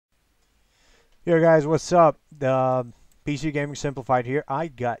Yo guys, what's up? The PC Gaming Simplified here. I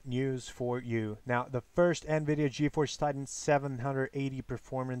got news for you. Now, the first NVIDIA GeForce Titan 780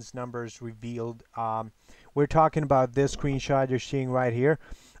 performance numbers revealed. We're talking about this screenshot you're seeing right here.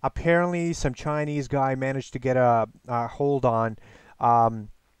 Apparently, some Chinese guy managed to get a hold um,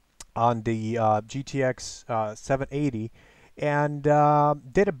 on the GTX 780 and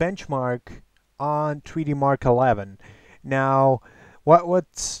did a benchmark on 3D Mark 11. Now,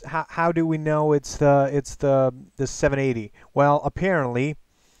 how do we know it's the 780? Well, apparently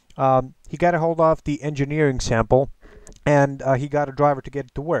he got a hold of the engineering sample and he got a driver to get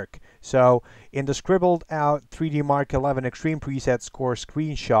it to work. So in the scribbled out 3D Mark 11 Xtreme Preset score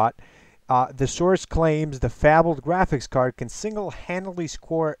screenshot, the source claims the fabled graphics card can single-handedly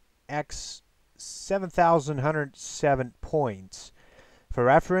score X 7,107 points. For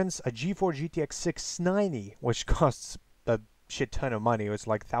reference, a GeForce GTX 690, which costs a shit ton of money, it's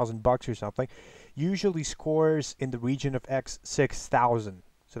like $1,000 or something, usually scores in the region of X 6,000.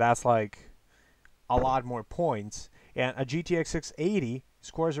 So that's like a lot more points. And a GTX 680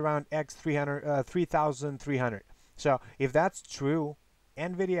 scores around X 3,300. So if that's true,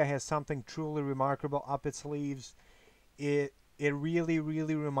 NVIDIA has something truly remarkable up its sleeves. It really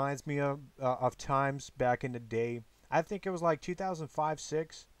reminds me of times back in the day. I think it was like 2005,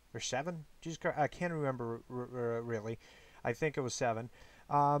 6, or 7. Just I can't remember really. I think it was 7.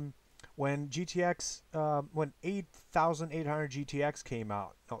 Um, when when 8800 GTX came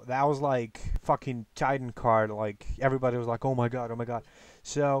out, that was like fucking Titan card. Like everybody was like, "Oh my god, oh my god."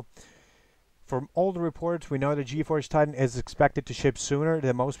 So from all the reports, we know the GeForce Titan is expected to ship sooner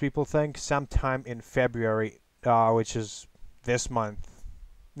than most people think, sometime in February, which is this month.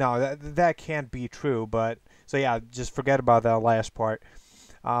 No, that can't be true. But so yeah, just forget about that last part.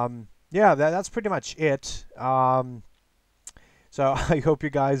 Yeah, that's pretty much it. So I hope you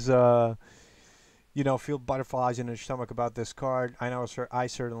guys feel butterflies in your stomach about this card. I know, sir, I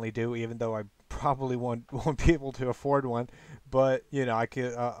certainly do, even though I probably won't be able to afford one. But I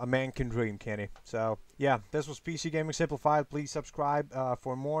could, a man can dream, can he? So yeah, this was PC Gaming Simplified. Please subscribe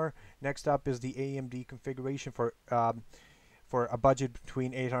for more. Next up is the AMD configuration for a budget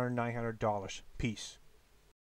between $800 and $900. Peace.